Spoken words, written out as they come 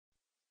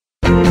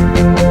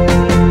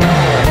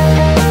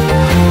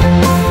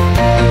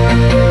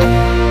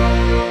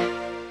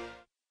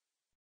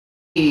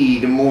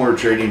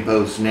Trading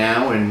Post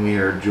now, and we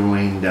are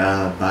joined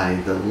by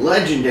the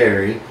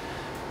legendary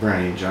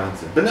Brian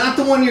Johnson. But not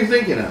the one you're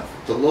thinking of,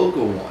 the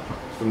local one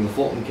from the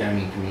Fulton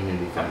County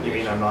Community Foundation.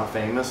 You mean I'm not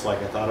famous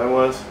like I thought I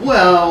was?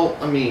 Well,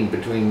 I mean,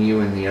 between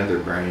you and the other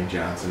Brian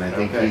Johnson, I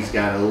think he's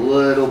got a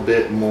little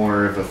bit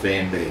more of a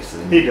fan base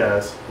than he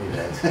does. He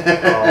does.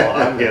 Oh,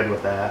 I'm good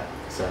with that.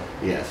 So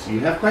yes, you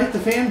have quite the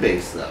fan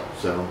base, though,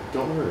 so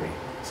don't worry.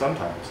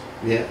 Sometimes.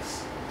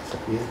 Yes.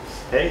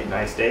 Yes. Hey,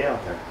 nice day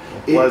out there.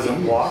 A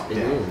pleasant walk. It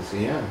is,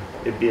 yeah.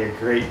 It'd be a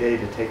great day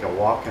to take a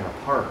walk in a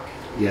park.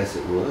 Yes,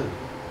 it would.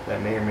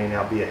 That may or may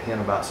not be a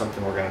hint about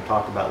something we're going to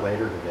talk about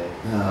later today.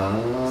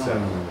 Oh.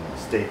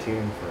 So stay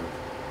tuned for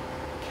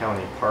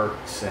county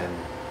parks and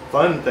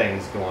fun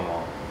things going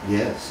on.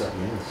 Yes, so,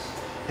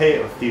 yes.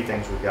 Hey, a few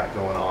things we've got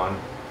going on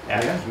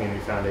at the Community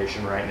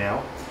Foundation right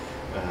now.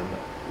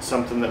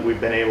 Something that we've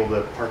been able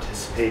to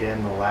participate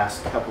in the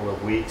last couple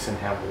of weeks and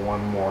have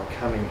one more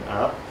coming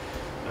up.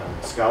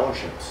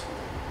 Scholarships.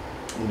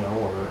 You know,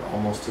 we're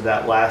almost to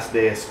that last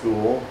day of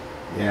school.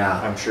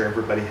 Yeah. I'm sure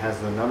everybody has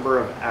the number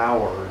of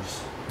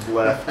hours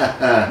left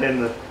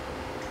in the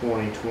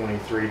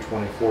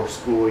 2023-24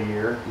 school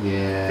year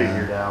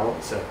figured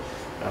out. So,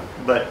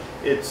 but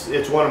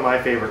it's one of my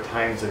favorite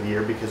times of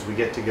year because we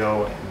get to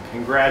go and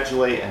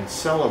congratulate and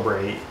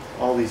celebrate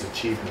all these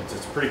achievements.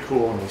 It's pretty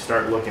cool when we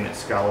start looking at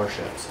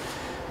scholarships.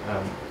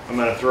 I'm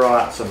going to throw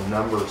out some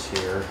numbers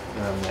here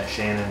that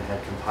Shannon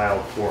had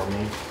compiled for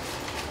me.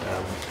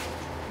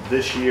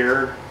 This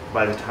year,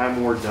 by the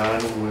time we're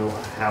done, we'll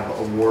have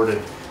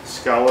awarded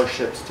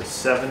scholarships to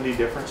 70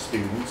 different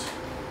students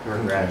who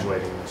are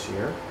graduating this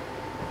year.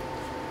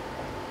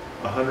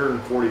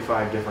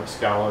 145 different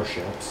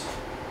scholarships.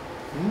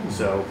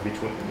 So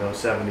between those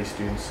 70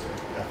 students,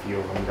 a few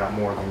of them got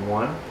more than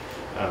one.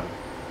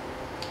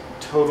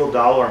 Total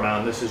dollar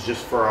amount, this is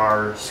just for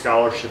our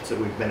scholarships that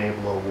we've been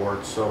able to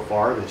award so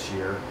far this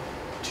year,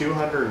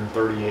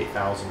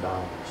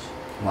 $238,000.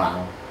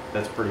 Wow.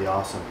 That's pretty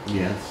awesome.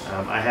 Yes.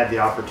 I had the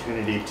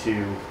opportunity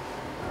to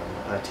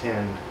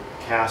attend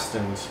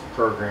Caston's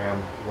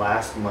program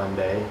last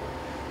Monday.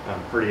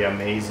 Pretty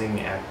amazing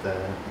at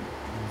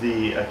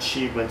the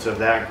achievements of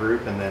that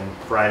group, and then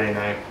Friday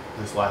night,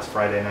 this last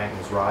Friday night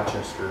was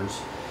Rochester's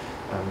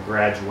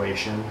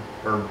graduation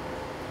or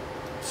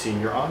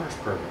senior honors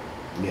program.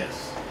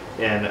 Yes.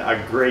 And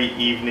a great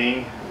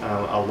evening.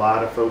 A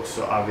lot of folks,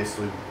 so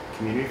obviously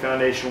Community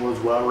Foundation was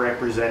well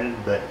represented,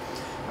 but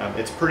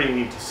it's pretty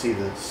neat to see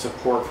the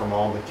support from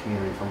all the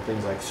community, from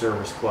things like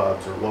service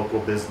clubs or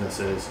local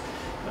businesses,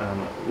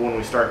 when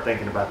we start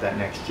thinking about that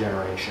next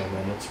generation.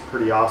 And it's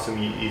pretty awesome.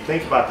 You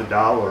think about the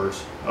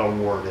dollars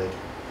awarded,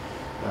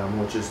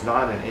 which is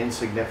not an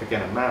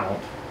insignificant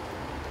amount,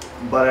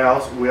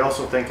 but we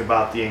also think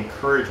about the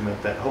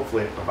encouragement that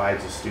hopefully it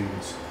provides the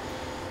students.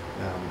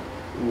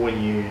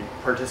 When you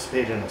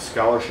participate in a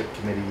scholarship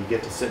committee, you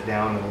get to sit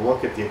down and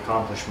look at the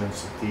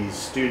accomplishments that these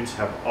students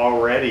have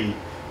already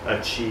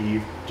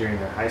achieved during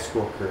their high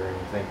school career, and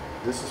you think,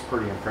 this is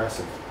pretty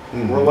impressive.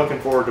 We're looking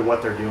forward to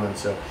what they're doing.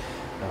 So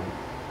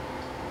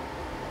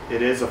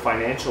it is a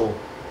financial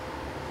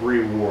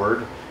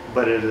reward,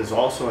 but it is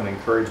also an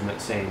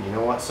encouragement saying, you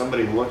know what,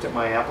 somebody looked at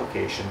my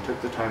application,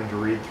 took the time to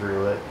read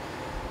through it,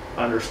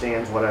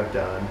 understands what I've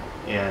done,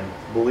 and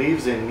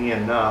believes in me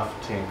enough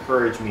to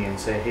encourage me and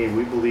say, hey,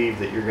 we believe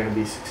that you're going to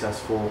be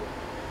successful.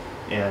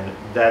 And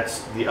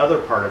that's the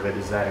other part of it,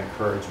 is that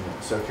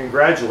encouragement. So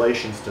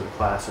congratulations to the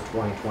class of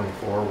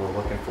 2024. We're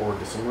looking forward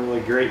to some really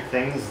great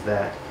things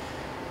that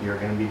you're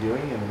going to be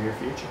doing in the near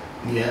future.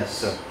 Yes.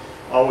 So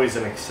always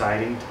an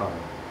exciting time.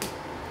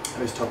 I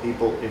always tell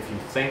people, if you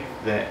think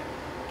that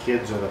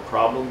kids are the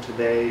problem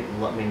today,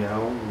 let me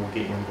know. We'll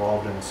get you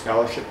involved in a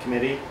scholarship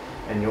committee,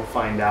 and you'll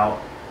find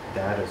out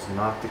that is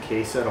not the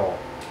case at all.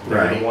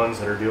 They're the ones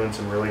that are doing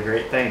some really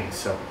great things.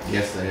 So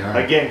yes, they are.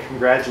 Again,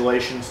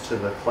 congratulations to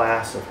the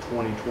class of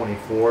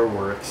 2024.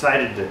 We're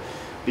excited to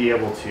be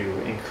able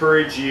to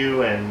encourage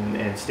you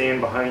and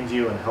stand behind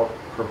you and help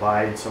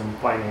provide some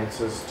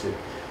finances to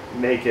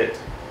make it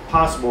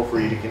possible for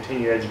you to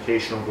continue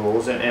educational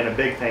goals. And a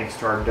big thanks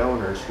to our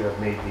donors who have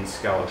made these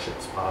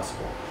scholarships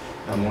possible.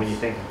 When you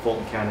think in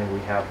Fulton County,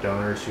 we have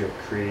donors who have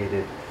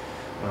created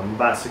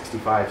about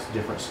 65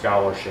 different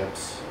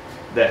scholarships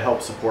that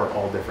help support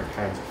all different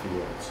kinds of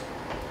fields.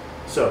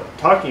 So,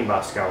 talking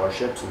about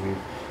scholarships,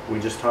 we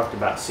just talked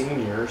about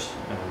seniors.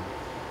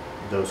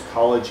 Those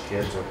college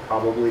kids are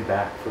probably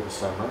back for the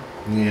summer.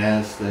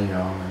 Yes, they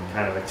are.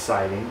 Kind of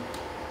exciting.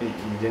 You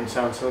didn't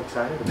sound so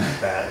excited about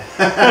that.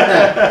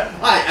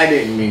 I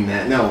didn't mean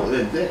that. No,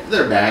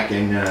 they're back,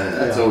 and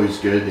that's always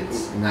good.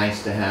 It's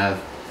nice to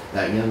have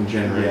that young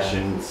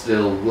generation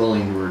still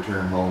willing to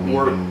return home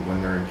even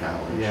when they're in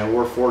college. Yeah,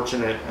 we're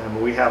fortunate.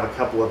 We have a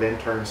couple of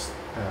interns.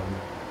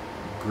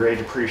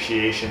 Great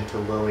appreciation to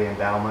Lilly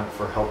Endowment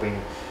for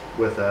helping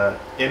with an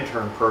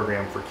intern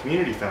program for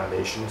community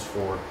foundations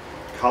for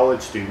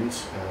college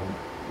students.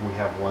 We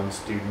have one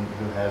student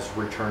who has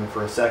returned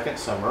for a second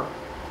summer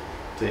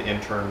to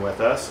intern with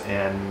us,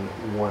 and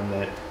one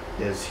that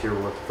is here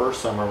with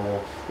First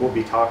Summer. We'll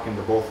be talking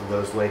to both of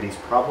those ladies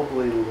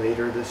probably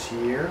later this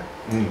year.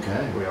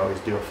 Okay. We always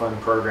do a fun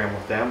program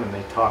with them, and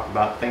they talk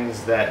about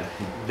things that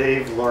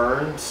they've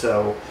learned.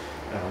 So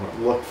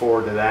look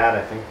forward to that.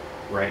 I think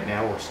right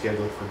now we're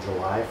scheduled for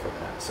July for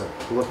that. So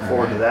look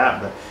forward to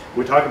that. But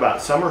we talk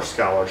about summer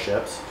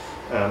scholarships.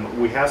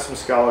 We have some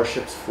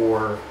scholarships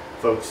for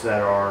folks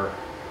that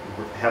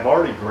have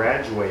already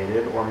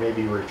graduated or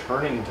maybe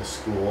returning to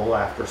school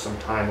after some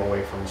time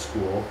away from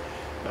school.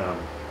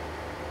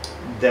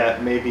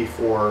 That may be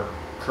for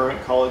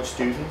current college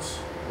students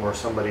or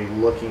somebody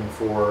looking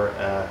for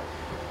a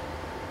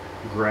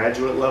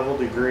graduate level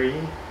degree.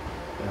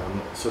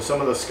 So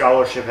some of the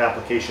scholarship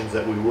applications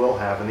that we will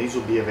have, and these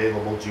will be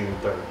available June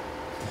 3rd.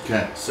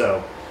 Okay.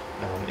 So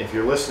if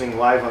you're listening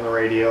live on the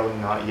radio,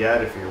 not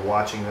yet. If you're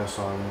watching this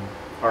on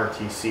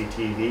RTC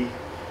TV,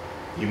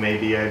 you may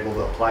be able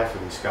to apply for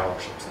these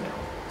scholarships now.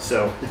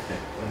 So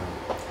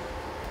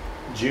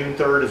June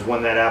 3rd is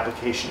when that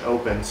application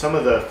opens. Some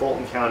of the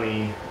Fulton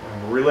County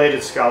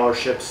related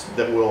scholarships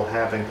that we'll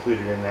have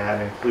included in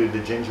that include the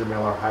Ginger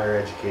Miller Higher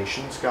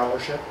Education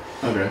Scholarship.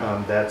 Okay.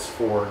 That's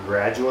for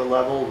graduate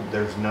level.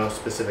 There's no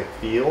specific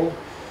field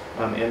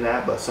in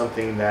that, but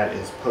something that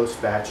is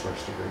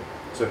post-bachelor's degree.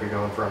 So if you're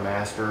going for a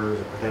master's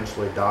or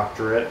potentially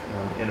doctorate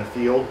in a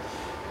field,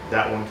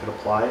 that one could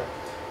apply.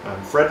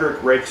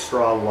 Frederick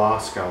Rakestraw Law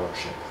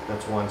Scholarship.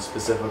 That's one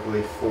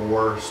specifically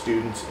for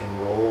students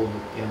enrolled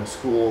in a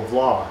school of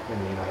law in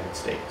the United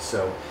States.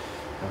 So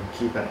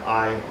keep an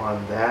eye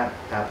on that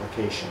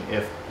application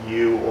if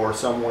you or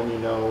someone you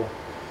know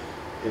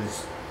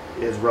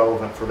is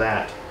relevant for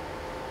that.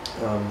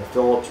 The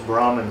Phillips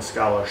Brahman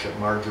Scholarship.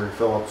 Marjorie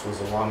Phillips was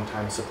a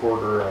longtime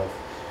supporter of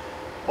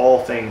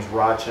all things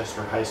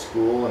Rochester High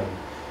School and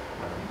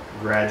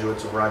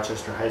graduates of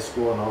Rochester High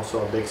School, and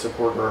also a big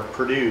supporter of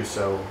Purdue.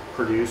 So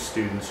Purdue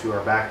students who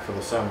are back for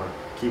the summer,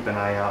 keep an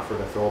eye out for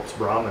the Phillips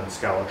Brahman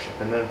Scholarship.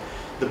 And then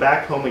the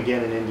Back Home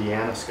Again in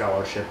Indiana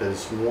Scholarship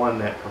is one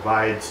that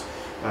provides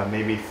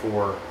maybe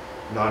for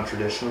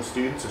non-traditional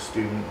students, a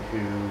student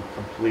who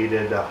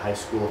completed a high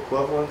school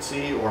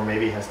equivalency or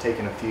maybe has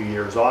taken a few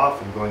years off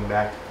and going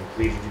back to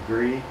complete a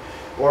degree,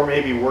 or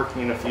maybe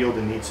working in a field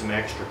and needs some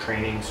extra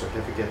training,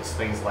 certificates,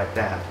 things like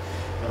that.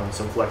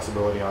 Some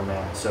flexibility on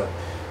that. So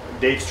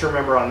dates to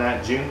remember on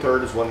that: June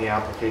 3rd is when the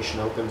application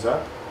opens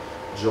up.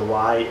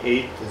 July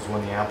 8th is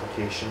when the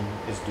application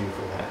is due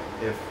for that.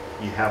 If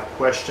you have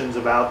questions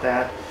about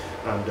that,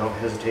 don't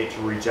hesitate to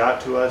reach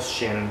out to us.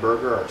 Shannon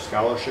Berger, our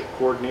scholarship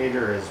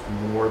coordinator, is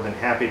more than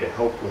happy to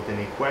help with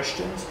any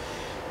questions,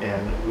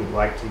 and we'd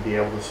like to be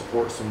able to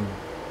support some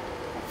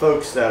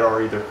folks that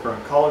are either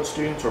current college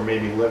students or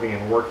maybe living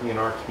and working in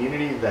our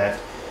community that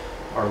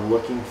are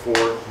looking for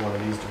one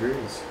of these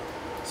degrees.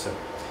 So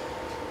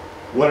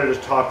wanted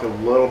to talk a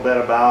little bit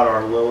about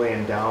our Lilly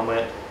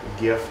Endowment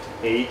Gift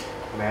 8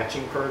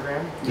 matching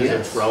program, because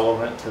it's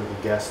relevant to the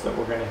guests that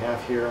we're going to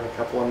have here in a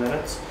couple of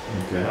minutes.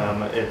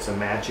 Okay. It's a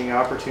matching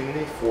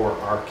opportunity for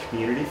our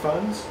community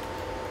funds,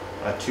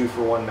 a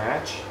 2-for-1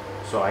 match.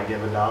 So I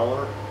give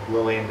 $1,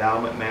 Lilly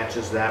Endowment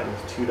matches that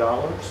with $2.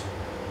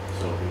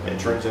 So It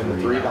turns into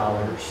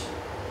 $3.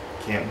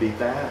 Can't beat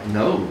that.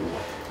 No.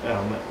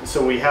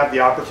 So we have the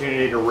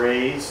opportunity to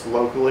raise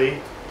locally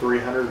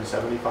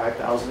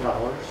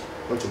 $375,000,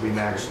 which will be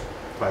matched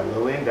by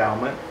Lilly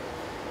Endowment,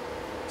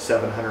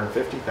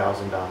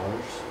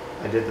 $750,000.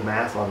 I did the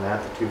math on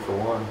that, the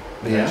 2-for-1.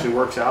 It actually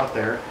works out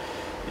there.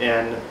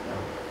 And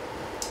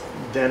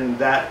then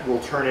that will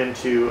turn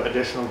into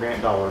additional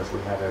grant dollars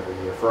we have every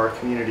year for our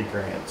community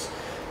grants.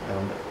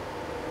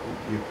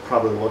 You're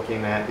probably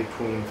looking at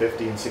between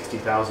 $50,000 and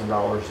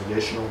 $60,000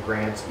 additional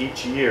grants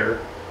each year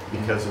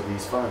because of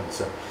these funds.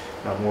 So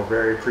we're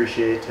very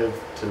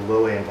appreciative to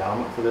Lilly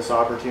Endowment for this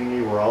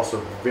opportunity. We're also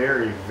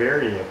very,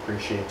 very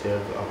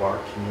appreciative of our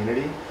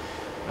community.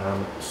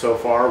 So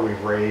far,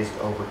 we've raised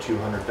over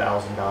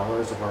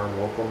 $200,000 of our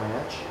local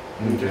match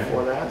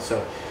for that.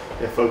 So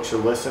if folks are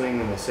listening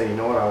and they say, you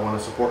know what, I want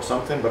to support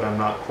something, but I'm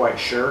not quite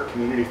sure,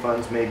 community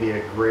funds may be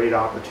a great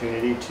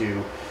opportunity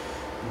to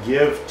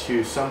give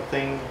to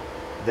something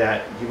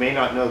that you may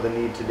not know the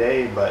need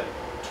today, but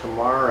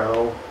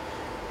tomorrow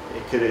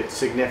it could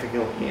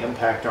significantly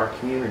impact our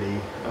community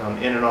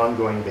in an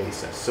ongoing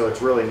basis. So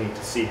it's really neat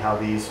to see how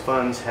these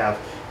funds have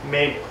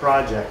made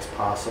projects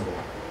possible.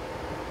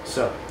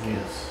 So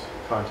Yes.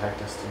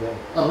 contact us today.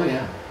 Oh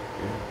yeah.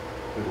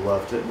 We'd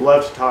love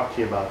to talk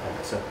to you about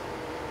that. So,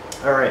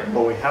 all right.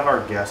 Well, we have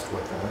our guest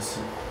with us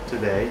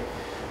today,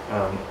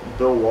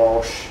 Bill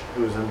Walsh,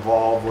 who's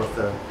involved with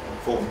the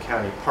Fulton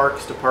County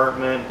Parks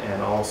Department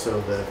and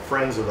also the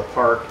Friends of the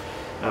Park.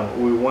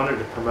 We wanted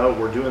to promote.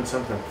 We're doing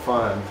something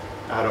fun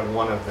out of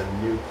one of the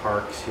new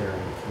parks here in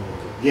the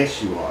community.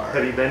 Yes, you are.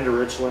 Have you been to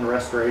Richland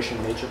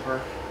Restoration Nature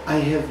Park? I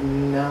have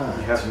not.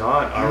 You have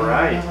not? All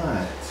right.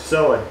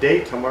 So a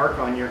date to mark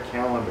on your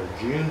calendar,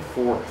 June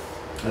 4th.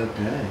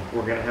 Okay.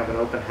 We're going to have an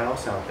open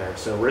house out there.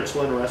 So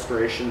Richland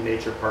Restoration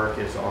Nature Park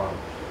is on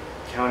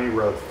County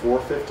Road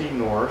 450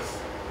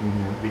 North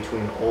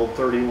between Old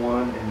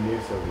 31 and New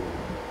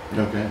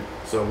 31. Okay.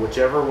 So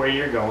whichever way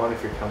you're going,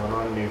 if you're coming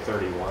on New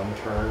 31,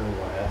 turn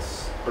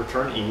west or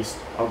turn east.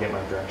 I'll get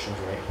my directions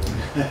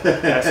right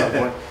here at some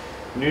point.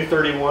 New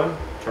 31,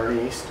 turn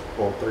east.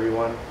 Old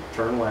 31,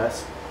 turn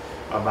west.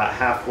 About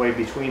halfway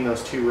between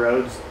those two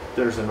roads,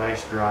 there's a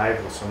nice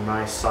drive with some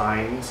nice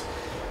signs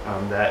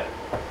that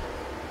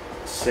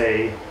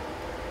say,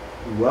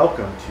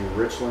 "Welcome to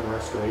Richland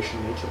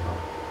Restoration Nature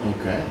Park."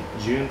 Okay.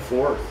 June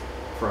 4th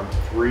from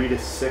 3 to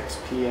 6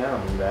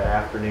 p.m. that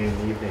afternoon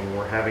and evening.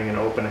 We're having an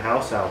open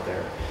house out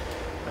there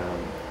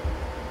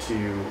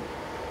to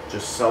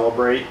just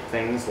celebrate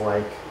things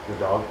like the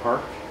dog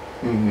park.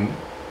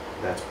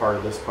 That's part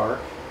of this park.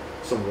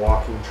 Some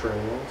walking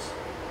trails.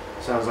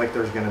 Sounds like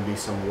there's going to be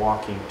some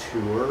walking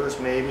tours,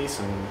 maybe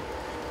some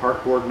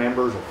park board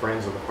members or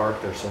friends of the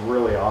park. There's some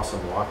really awesome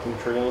walking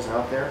trails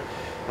out there.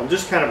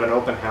 Just kind of an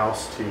open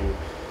house to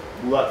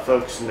let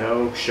folks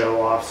know,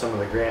 show off some of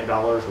the grant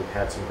dollars. We've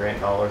had some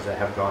grant dollars that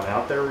have gone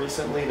out there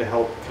recently to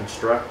help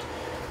construct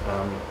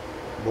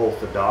both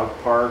the dog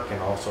park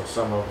and also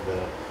some of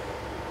the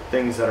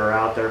things that are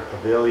out there,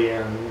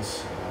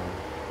 pavilions,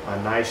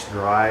 a nice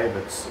drive.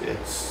 It's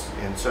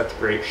in such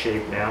great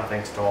shape now,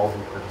 thanks to all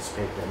who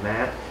participated in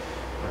that.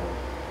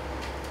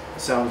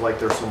 Sounds like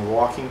there's some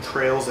walking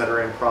trails that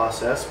are in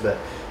process, but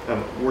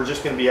we're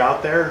just going to be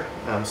out there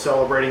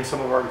celebrating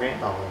some of our grant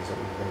dollars that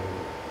we've been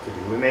able to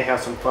do. We may have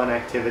some fun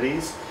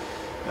activities,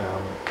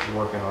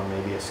 working on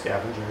maybe a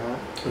scavenger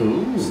hunt.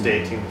 Ooh.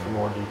 Stay tuned for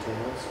more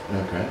details.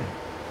 Okay.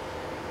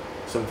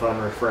 Some fun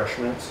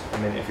refreshments. I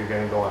mean, if you're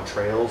going to go on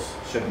trails,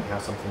 shouldn't we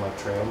have something like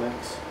trail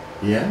mix?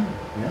 Yeah.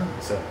 Yeah.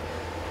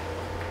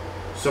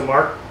 So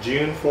mark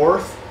June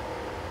 4th,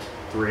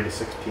 3 to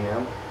 6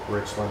 p.m.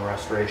 Richland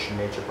Restoration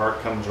Nature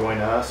Park. Come join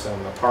us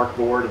and the park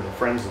board and the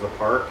friends of the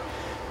park.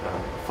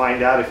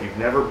 Find out if you've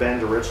never been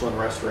to Richland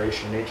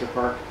Restoration Nature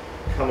Park.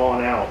 Come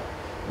on out.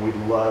 We'd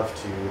love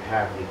to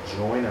have you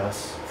join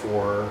us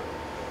for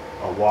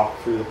a walk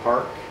through the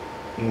park,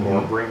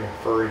 or bring a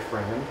furry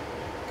friend.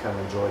 Come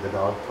enjoy the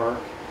dog park,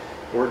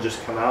 or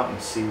just come out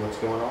and see what's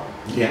going on.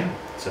 Yeah.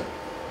 So,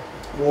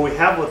 well, we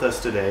have with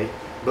us today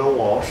Bill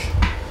Walsh.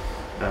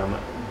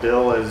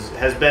 Bill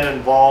has been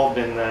involved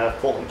in the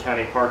Fulton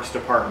County Parks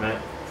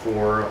Department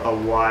for a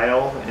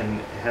while and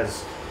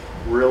has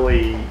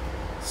really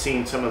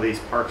seen some of these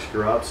parks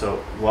grow up.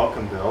 So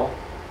welcome, Bill.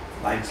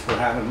 Thanks for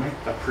having me.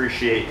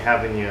 Appreciate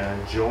having you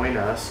join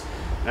us.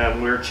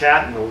 We were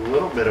chatting a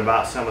little bit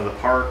about some of the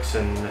parks,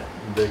 and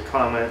the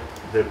comment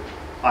that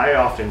I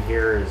often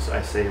hear is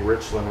I say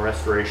Richland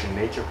Restoration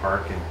Nature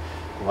Park, and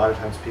a lot of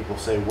times people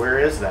say, where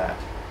is that?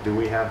 Do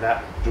we have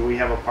that? Do we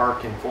have a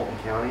park in Fulton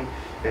County?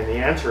 And the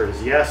answer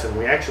is yes, and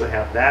we actually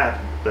have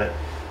that. But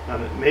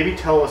maybe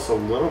tell us a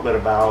little bit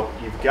about,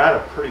 you've got a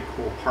pretty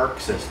cool park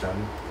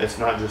system. It's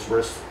not just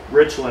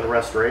Richland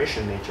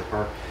Restoration Nature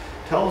Park.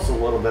 Tell us a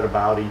little bit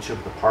about each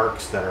of the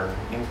parks that are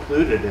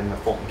included in the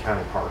Fulton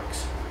County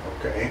Parks.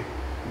 Okay.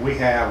 We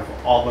have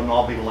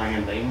Albanobby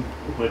Landing,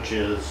 which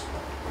is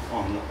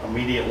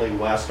immediately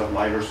west of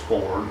Lighters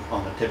Ford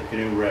on the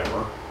Tippecanoe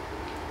River,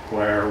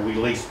 where we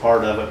lease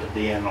part of it to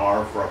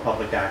DNR for a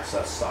public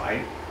access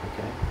site.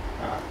 Okay.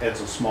 It's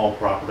a small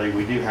property.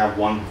 We do have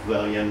one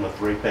pavilion with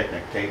 3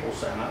 picnic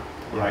tables in it,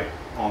 right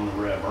on the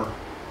river.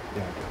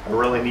 Yeah. A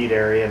really neat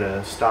area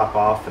to stop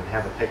off and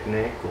have a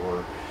picnic,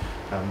 or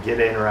get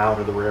in or out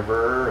of the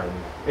river. And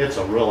it's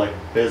a really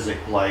busy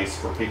place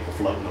for people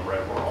floating the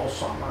river all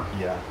summer.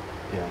 Yeah.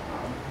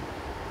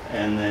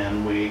 And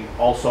then we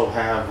also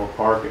have a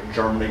park at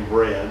Germany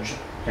Bridge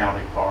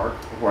County Park,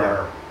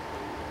 where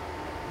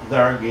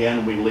there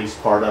again we lease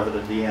part of it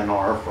at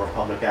DNR for a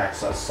public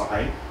access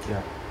site.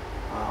 Yeah.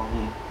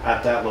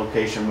 At that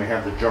location we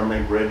have the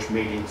Germany Bridge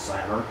Meeting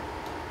Center,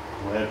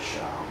 which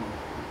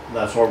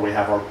that's where we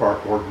have our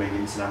park board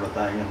meetings and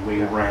everything, and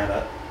we rent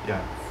it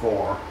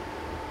for,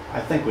 I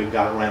think we've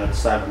got it rented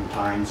 7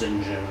 times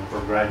in June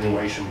for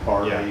graduation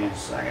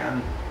parties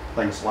and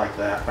things like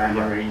that,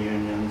 family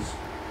reunions.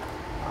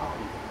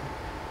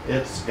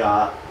 It's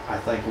got, I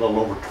think, a little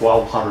over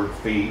 1,200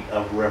 feet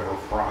of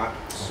riverfront,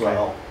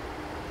 so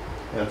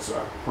it's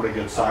a pretty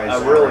good size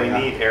area. A really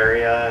neat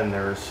area,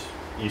 and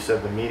you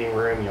said the meeting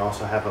room, you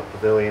also have a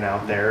pavilion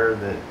out there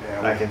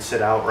that I can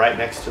sit out right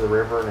next to the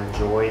river and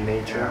enjoy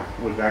nature.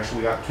 Yeah, we've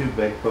actually got 2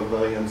 big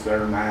pavilions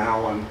there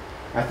now, and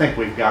I think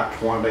we've got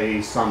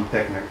 20 some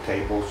picnic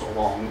tables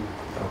along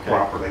the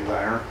property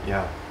there.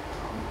 Yeah.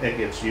 It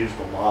gets used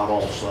a lot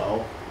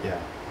also. Yeah.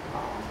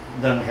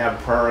 Then we have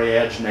Prairie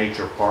Edge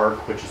Nature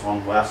Park, which is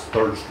on West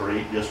 3rd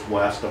Street, just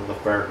west of the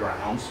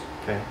fairgrounds.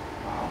 Okay.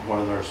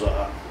 Where there's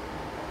about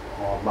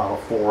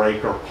a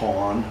 4-acre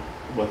pond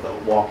with the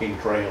walking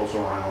trails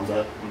around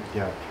it.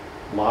 Yeah.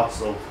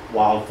 Lots of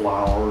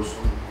wildflowers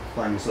and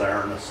things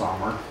there in the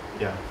summer.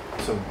 Yeah.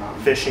 Some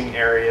fishing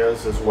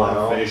areas as well.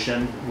 A lot of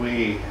fishing.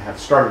 We have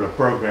started a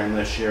program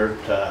this year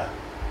to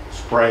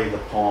spray the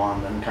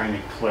pond and kind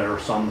of clear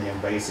some of the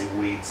invasive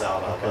weeds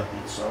out of it.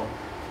 And so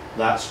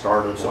that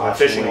started so last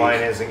the fishing week.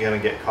 line isn't going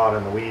to get caught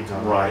in the weeds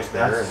on the right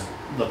there.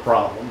 the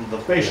problem. The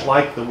fish Yeah.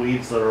 like the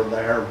weeds that are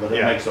there, but it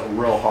Yeah. makes it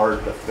real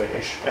hard to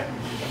fish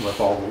with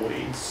all the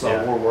weeds. So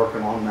Yeah. we're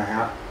working on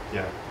that.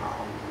 Yeah.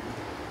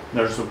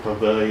 There's a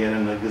pavilion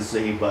and a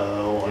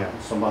gazebo and Yeah.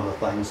 some other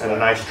things. And a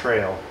nice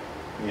trail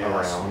Yes.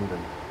 around.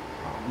 And,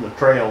 The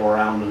trail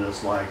around it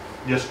is like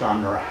just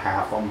under a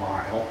half a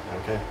mile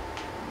okay.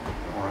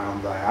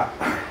 around that.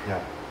 Yeah.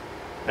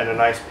 And a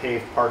nice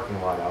paved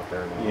parking lot out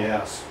there now.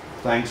 Yes,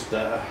 thanks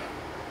to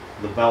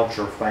the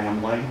Belcher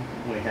family,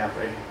 we have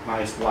a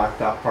nice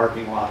blacktop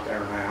parking lot there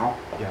now.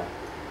 Yeah.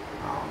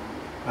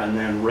 And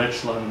then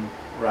Richland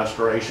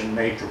Restoration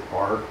Nature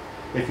Park.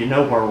 If you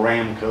know where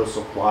Ramco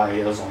Supply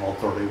is on Old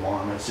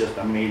 31, it's just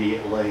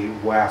immediately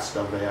west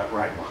of it,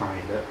 right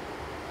behind it.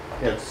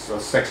 It's a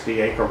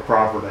 60-acre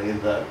property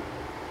that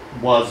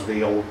was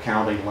the old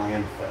county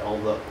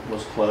landfill that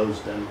was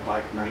closed in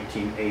like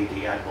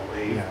 1980, I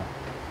believe. Yeah.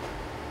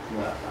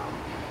 That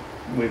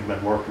we've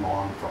been working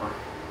on for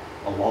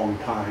a long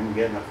time,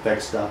 getting it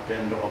fixed up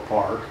into a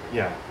park.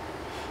 Yeah.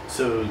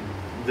 So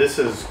this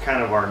is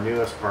kind of our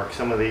newest park.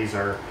 Some of these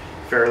are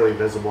fairly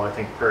visible. I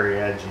think Prairie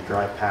Edge, you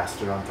drive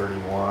past it on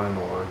 31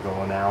 or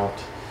going out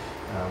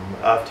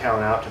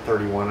uptown out to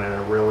 31 in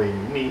a really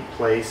neat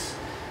place.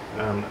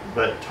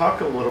 But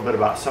talk a little bit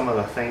about some of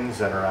the things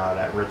that are out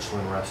at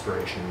Richland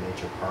Restoration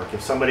Nature Park.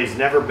 If somebody's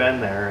never been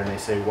there and they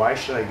say, why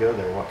should I go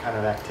there? What kind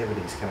of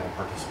activities can I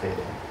participate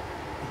in?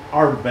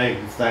 Our big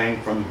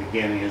thing from the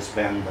beginning has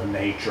been the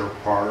nature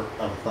part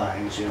of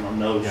things, you know,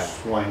 no Yeah.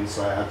 swing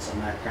sets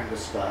and that kind of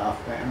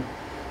stuff. And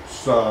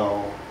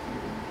so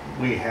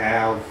we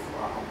have,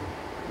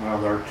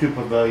 there are 2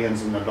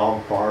 pavilions in the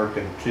dog park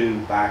and 2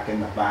 back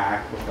in the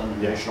back with an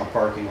additional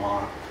parking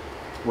lot.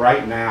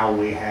 Right now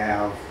we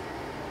have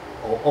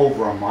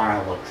over a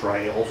mile of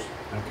trails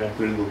Okay.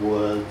 through the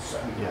woods.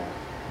 And Yeah.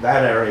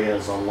 that area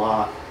is a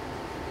lot,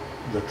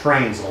 the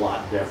terrain's a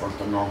lot different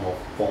than normal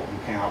Fulton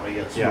County.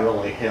 It's Yeah.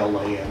 really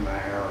hilly in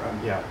there.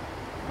 And, Yeah.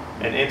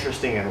 An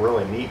interesting and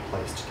really neat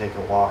place to take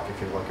a walk if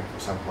you're looking for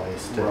some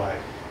place to, right.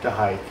 to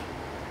hike.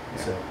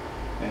 Yeah. So,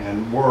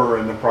 And we're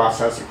in the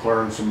process of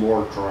clearing some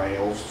more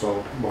trails,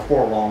 so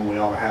before long we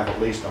ought to have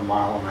at least a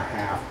mile and a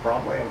half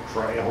probably of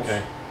trails.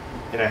 okay.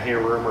 And I hear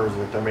rumors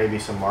that there may be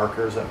some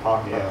markers that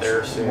pop up there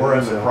Yes, soon. we're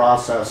in the so-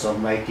 process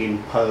of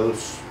making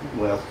posts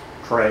with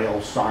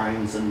trail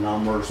signs and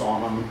numbers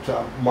on them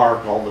to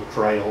mark all the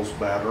trails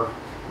better.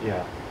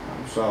 Yeah.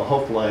 So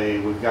hopefully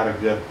we've got a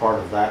good part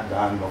of that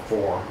done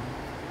before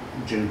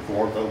June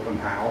 4th open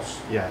house.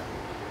 Yeah.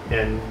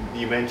 And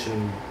you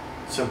mentioned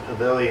some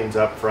pavilions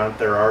up front.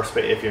 There are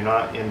if you're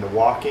not into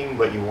walking,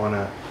 but you want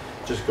to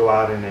just go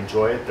out and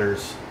enjoy it,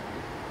 there's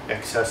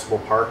accessible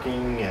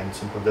parking and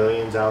some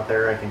pavilions out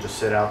there. I can just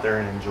sit out there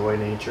and enjoy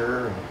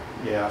nature.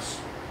 Yes.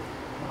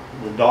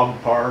 The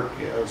dog park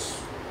is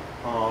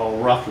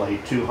roughly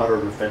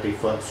 250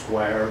 foot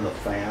square, the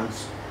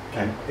fence,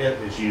 and it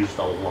is used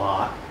a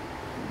lot.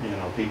 You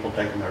know, people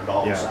taking their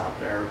dogs Yeah. out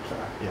there to,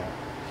 Yeah.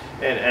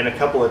 And a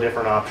couple of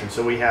different options.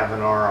 So we have in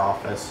our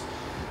office,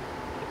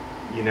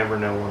 you never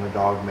know when a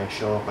dog may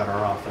show up at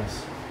our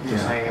office,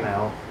 just Yeah. hanging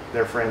out.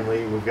 They're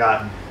friendly. We've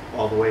got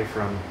all the way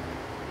from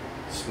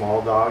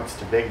small dogs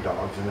to big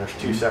dogs, and there's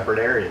 2 separate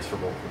areas for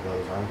both of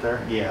those, aren't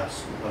there?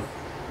 yes,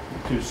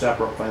 2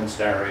 separate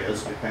fenced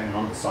areas depending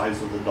on the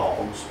size of the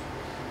dogs.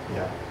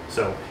 Yeah.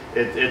 So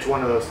it's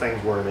one of those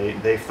things where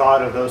they've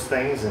thought of those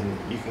things, and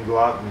you can go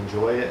out and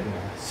enjoy it in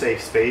a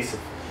safe space.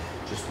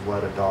 Just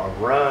let a dog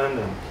run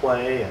and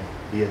play and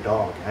be a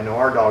dog. I know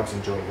our dogs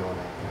enjoy going out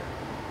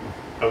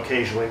there.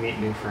 Occasionally meet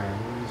new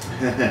friends,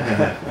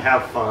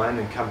 have fun,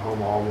 and come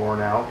home all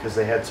worn out because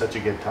they had such a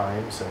good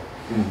time. So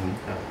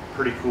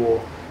pretty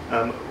cool.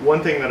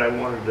 One thing that I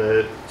wanted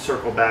to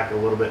circle back a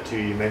little bit to,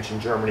 you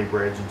mentioned Germany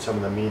Bridge and some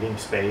of the meeting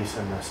space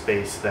and the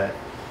space that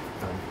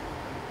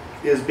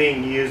is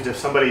being used. If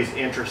somebody's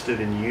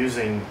interested in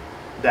using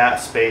that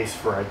space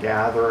for a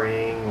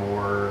gathering,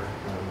 or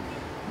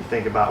you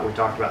think about, we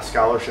talked about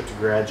scholarships,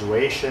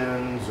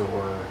 graduations,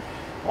 or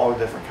all the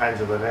different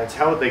kinds of events,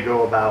 how would they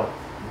go about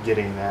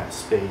getting that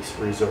space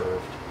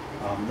reserved?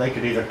 They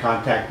could either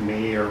contact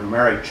me or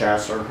Mary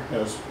Chesser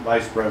as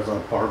Vice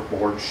President of Park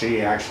Board.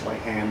 She actually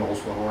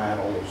handles the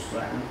rentals,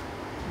 and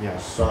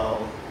Yes.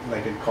 so they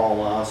could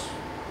call us.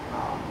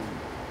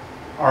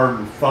 Our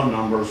phone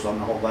numbers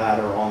and all that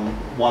are on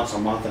once a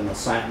month in the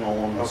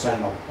Sentinel, on the Okay.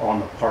 Sentinel on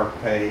the park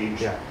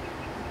page. Yeah.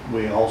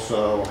 We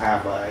also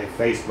have a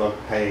Facebook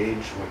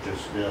page, which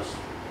is just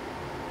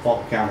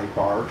Fulton County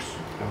Parks.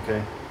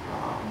 Okay.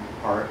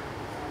 Our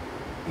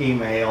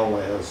email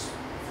is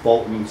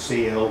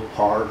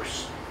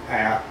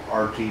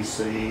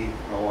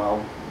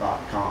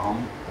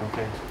fultoncoparks@rtcol.com.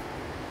 Okay.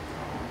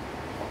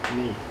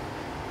 Neat.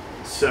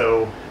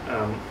 So,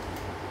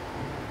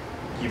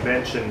 you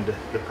mentioned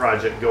the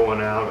project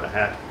going out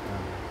at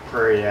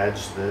Prairie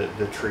Edge,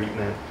 the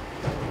treatment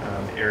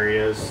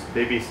areas.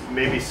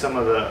 Maybe some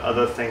of the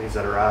other things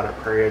that are out at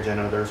Prairie Edge. I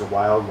know there's a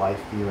wildlife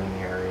viewing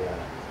area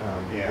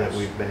that Yes.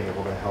 we've been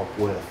able to help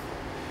with.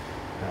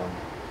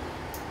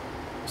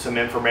 Some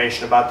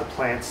information about the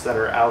plants that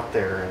are out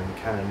there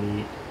and kind of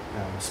neat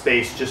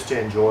space just to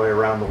enjoy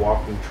around the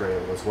walking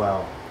trail as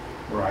well.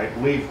 Right.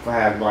 We've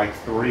had like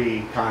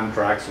 3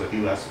 contracts with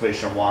U.S.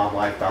 Fish and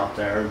Wildlife out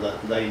there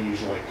that they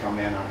usually come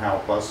in and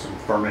help us and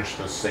furnish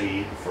the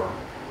seed for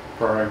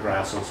prairie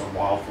grasses and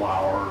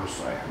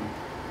wildflowers,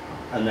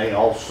 and they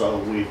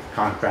also, we've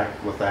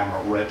contracted with them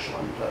at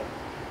Richland.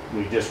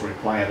 We just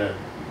replanted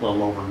a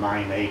little over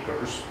 9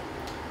 acres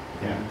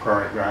in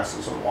prairie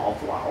grasses and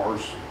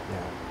wildflowers.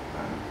 Yeah.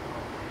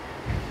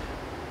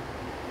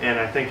 And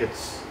I think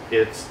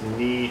it's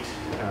neat.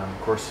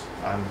 Of course,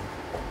 I'm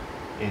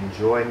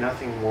enjoy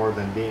nothing more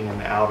than being in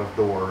the out of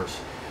doors,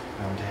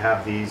 to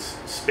have these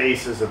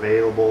spaces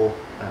available.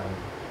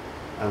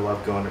 I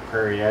love going to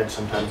Prairie Edge.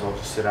 Sometimes I'll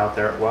just sit out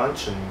there at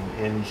lunch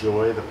and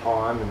enjoy the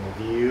pond and the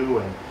view.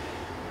 And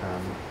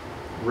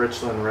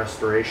Richland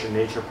Restoration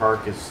Nature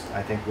Park is,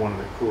 I think, one of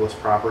the coolest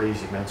properties.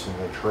 You mentioned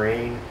the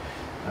train.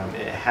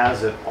 It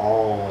has it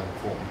all in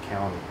Fulton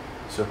County.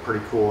 So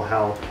pretty cool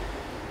how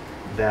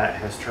that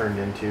has turned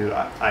into.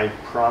 I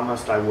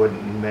promised I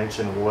wouldn't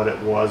mention what it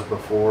was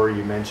before.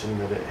 You mentioned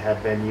that it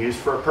had been used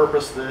for a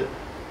purpose that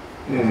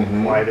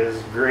isn't quite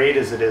as great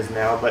as it is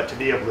now, but to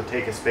be able to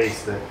take a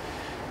space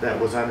that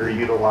was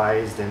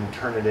underutilized and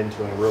turn it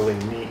into a really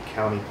neat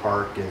county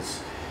park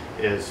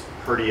is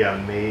pretty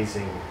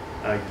amazing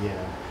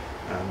again.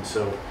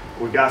 So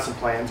we've got some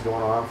plans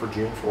going on for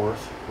June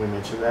 4th. We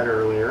mentioned that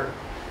earlier.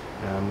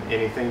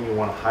 Anything you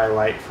want to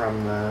highlight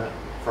from the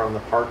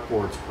park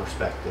board's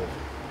perspective?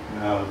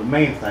 No, the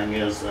main thing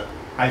is that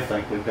I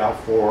think we've got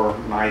 4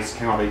 nice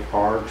county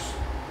parks,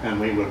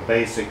 and we would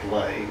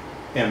basically,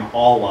 in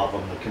all of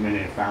them, the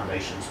Community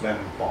Foundation's been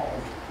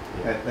involved.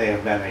 Yeah. They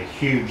have been a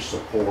huge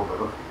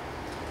supporter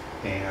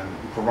and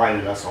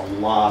provided us a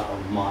lot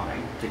of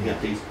money to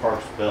get these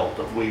parks built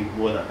that we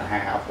wouldn't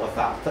have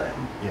without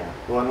them. Yeah,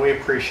 well, and we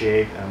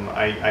appreciate,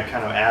 I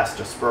kind of asked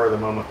a spur of the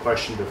moment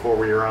question before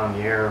we were on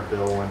the air,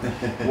 Bill,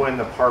 when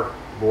the park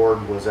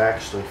board was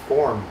actually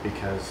formed,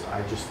 because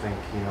I just think,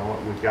 you know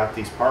what, we've got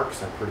these parks,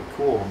 they're pretty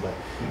cool, but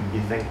you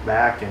think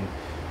back and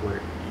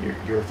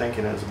you're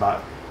thinking it was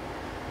about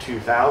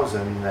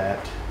 2000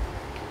 that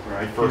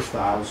Right, first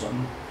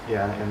 2000.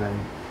 Yeah, and then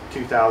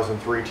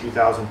 2003,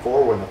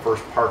 2004 when the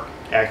first park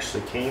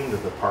actually came to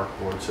the park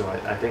board. So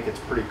I think it's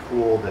pretty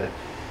cool that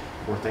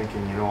we're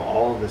thinking, you know,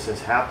 all of this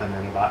has happened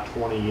in about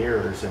 20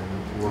 years, and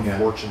we're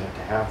fortunate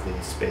to have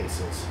these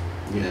spaces.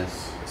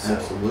 Yes, So,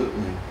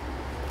 absolutely.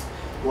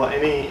 well,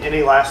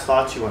 any last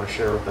thoughts you want to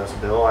share with us,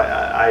 Bill?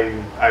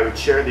 I would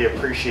share the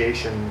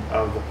appreciation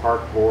of the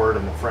park board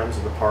and the friends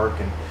of the park,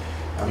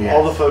 and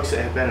all the folks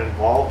that have been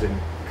involved in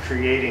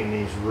creating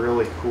these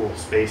really cool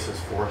spaces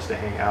for us to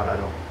hang out. I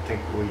don't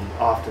think we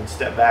often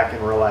step back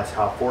and realize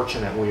how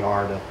fortunate we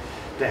are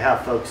to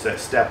have folks that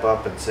step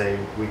up and say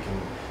we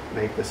can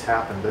make this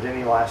happen. But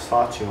any last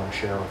thoughts you want to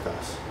share with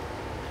us?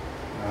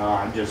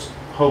 I just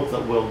hope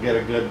that we'll get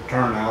a good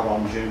turnout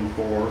on June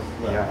 4th.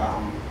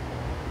 That,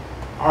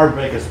 our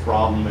biggest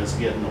problem is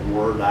getting the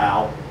word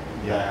out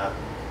that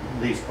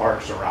these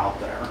parks are out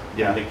there,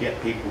 and to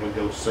get people to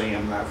go see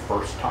them that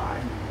first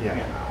time. You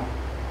know.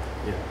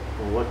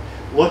 Yeah. Well,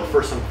 look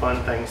for some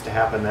fun things to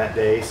happen that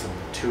day. Some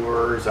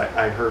tours.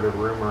 I heard a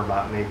rumor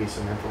about maybe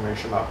some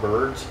information about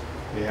birds.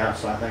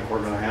 Yes, I think we're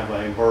going to have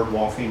a bird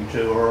walking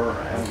tour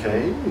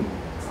and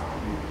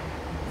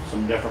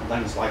some different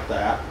things like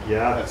that.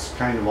 Yeah, that's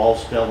kind of all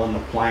still in the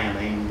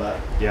planning, but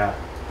yeah,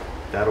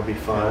 that'll be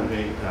fun.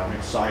 It'll be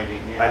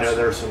exciting. Yes. I know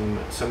there's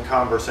some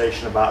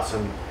conversation about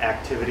some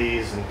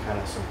activities and kind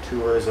of some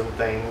tourism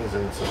things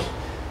and some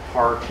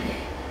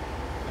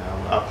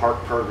a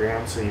park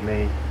program. So you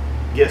may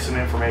get some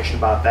information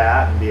about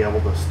that and be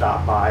able to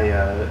stop by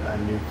a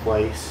new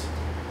place,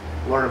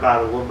 learn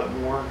about it a little bit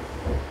more.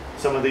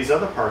 Some of these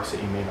other parks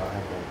that you may not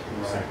have been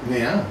to. Right. So,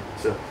 Yeah.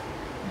 So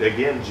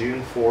again,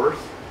 June 4th,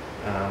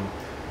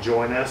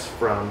 join us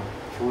from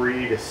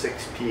 3 to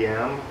 6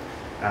 p.m.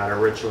 at our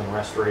Richland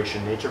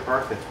Restoration Nature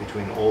Park. That's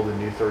between Old and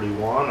New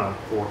 31 on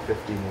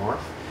 450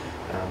 North.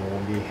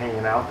 We'll be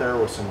hanging out there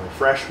with some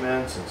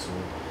refreshments and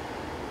some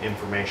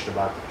information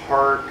about the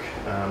park.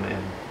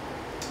 And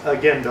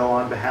again, Bill,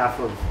 on behalf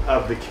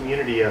of the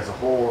community as a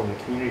whole and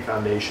the Community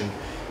Foundation,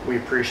 we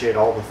appreciate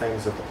all the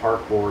things that the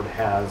park board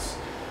has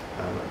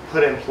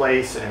put in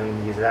place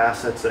and these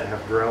assets that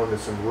have grown to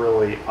some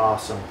really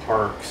awesome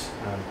parks.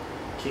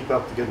 Keep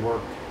up the good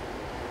work.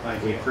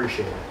 Thank We you.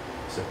 appreciate it.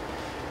 So,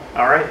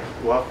 all right.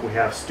 Well, we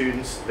have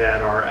students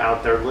that are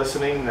out there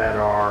listening that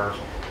are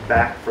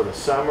back for the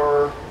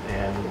summer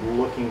and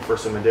looking for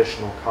some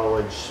additional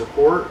college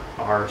support.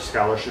 Our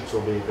scholarships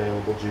will be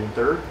available June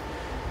 3rd,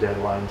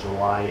 deadline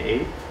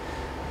July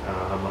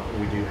 8th.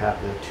 We do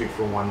have the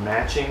 2-for-1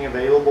 matching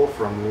available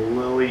from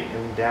Lilly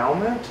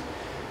Endowment.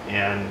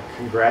 And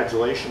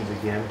congratulations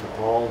again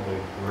to all the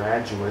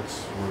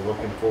graduates. We're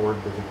looking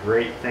forward to the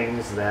great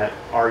things that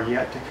are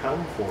yet to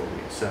come for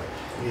you. So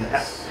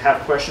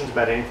have questions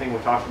about anything we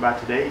talked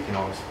about today, you can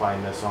always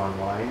find us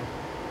online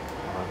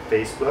on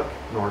Facebook,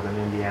 Northern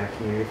Indiana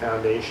Community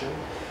Foundation,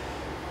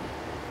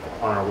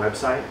 on our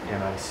website,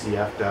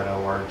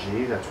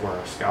 nicf.org. That's where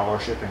our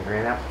scholarship and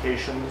grant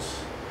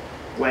applications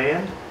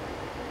land,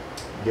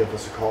 give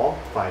us a call,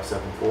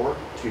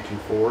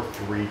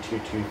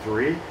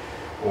 574-224-3223,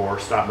 or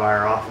stop by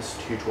our office,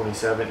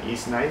 227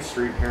 East 9th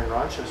Street here in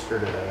Rochester,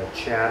 to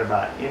chat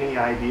about any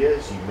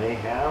ideas you may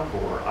have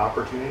or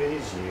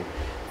opportunities you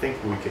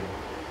think we could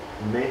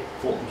make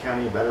Fulton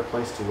County a better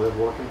place to live,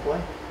 work, and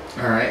play.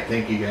 All right,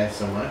 thank you guys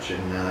so much,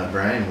 and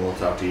Brian, we'll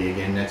talk to you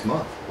again next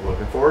month.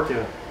 Looking forward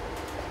to it.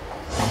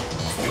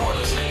 You're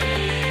listening